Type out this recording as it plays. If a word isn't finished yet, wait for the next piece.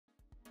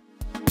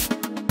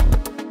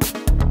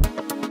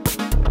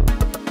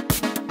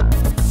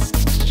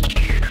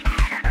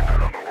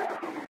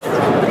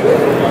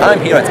I'm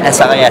here at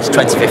SLAS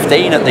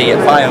 2015 at the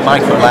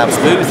BioMicroLab's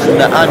booth,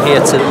 and I'm here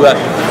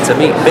to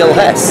meet Bill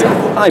Hess.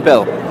 Hi,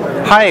 Bill.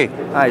 Hi.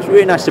 Hi, it's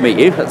really nice to meet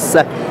you. That's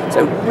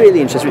so really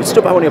interesting. It's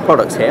stuff about one of your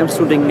products here. I'm just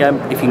wondering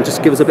if you can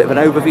just give us a bit of an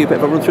overview, a bit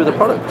of a run through the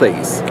product,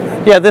 please.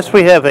 Yeah,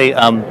 we have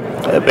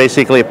a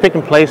basically a pick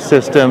and place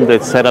system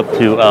that's set up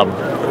to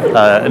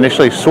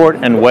initially sort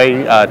and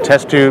weigh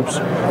test tubes,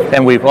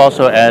 and we've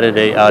also added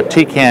a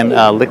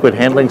Tecan Liquid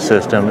Handling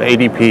system,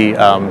 ADP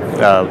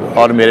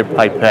automated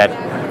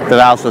pipette, that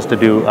allows us to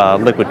do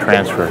liquid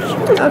transfers.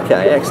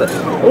 Okay, excellent.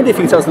 I wonder if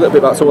you can tell us a little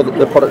bit about what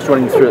the product's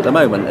running through at the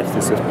moment, if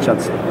there's a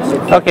chance.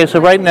 Okay, so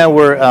right now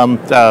we're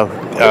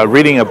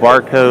reading a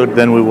barcode,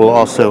 then we will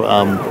also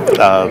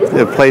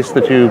place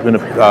the tube in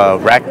a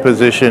rack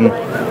position.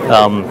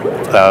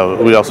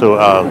 We also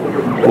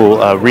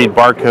will read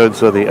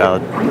barcodes of the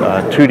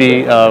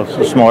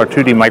 2D, smaller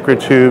 2D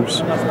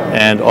microtubes,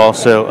 and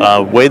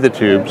also weigh the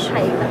tubes,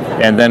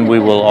 and then we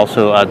will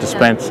also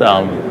dispense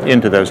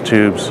into those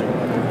tubes.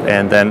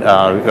 And then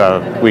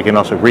we can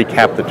also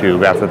recap the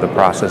tube after the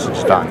process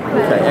is done.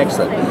 Okay,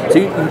 excellent.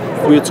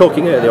 So we were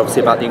talking earlier,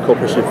 obviously, about the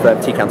incorporation of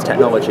Tecan's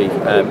technology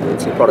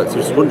into the products. I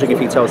was just wondering if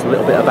you could tell us a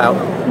little bit about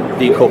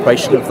the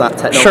incorporation of that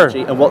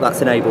technology and what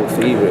that's enabled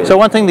for you. Really. So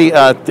one thing, the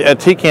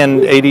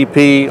Tecan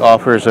ADP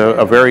offers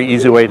a very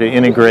easy way to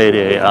integrate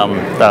a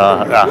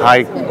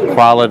high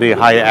quality,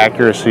 high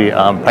accuracy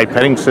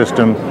pipetting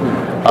system.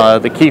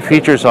 The key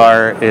features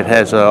are it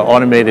has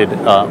automated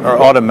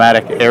or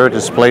automatic air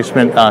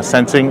displacement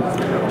sensing,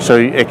 so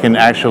it can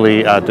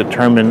actually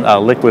determine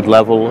liquid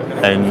level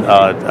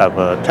of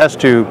a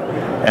test tube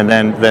and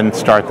then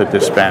start the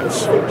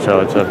dispense. So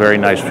it's a very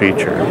nice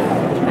feature.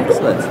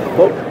 Excellent.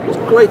 Well, it's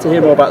great to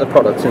hear more about the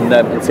product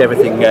and see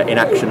everything in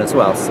action as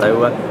well.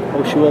 So I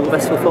wish you all the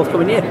best for the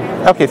forthcoming year.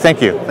 Okay,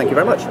 thank you. Thank you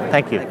very much.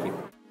 Thank you.